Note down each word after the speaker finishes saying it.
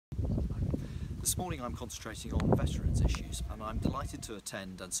This morning I'm concentrating on veterans issues, and I'm delighted to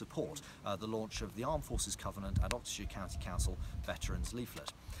attend and support the launch of the Armed Forces Covenant and Oxfordshire County Council Veterans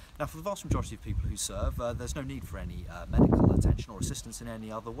Leaflet. Now, for the vast majority of people who serve, there's no need for any medical attention or assistance in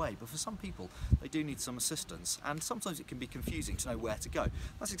any other way, but for some people they do need some assistance, and sometimes it can be confusing to know where to go.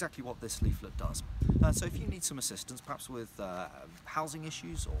 That's exactly what this leaflet does. So if you need some assistance, perhaps with housing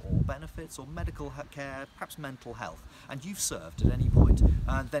issues or benefits or medical care, perhaps mental health, and you've served at any point,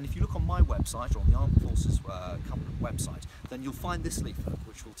 then if you look on my website or on the Armed Forces Covenant website, then you'll find this leaflet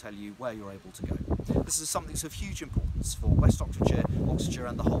which will tell you where you're able to go. This is something that's of huge importance for West Oxfordshire, Oxfordshire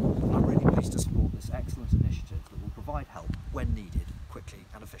and the whole, and I'm really pleased to support this excellent initiative that will provide help when needed, quickly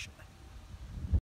and efficiently.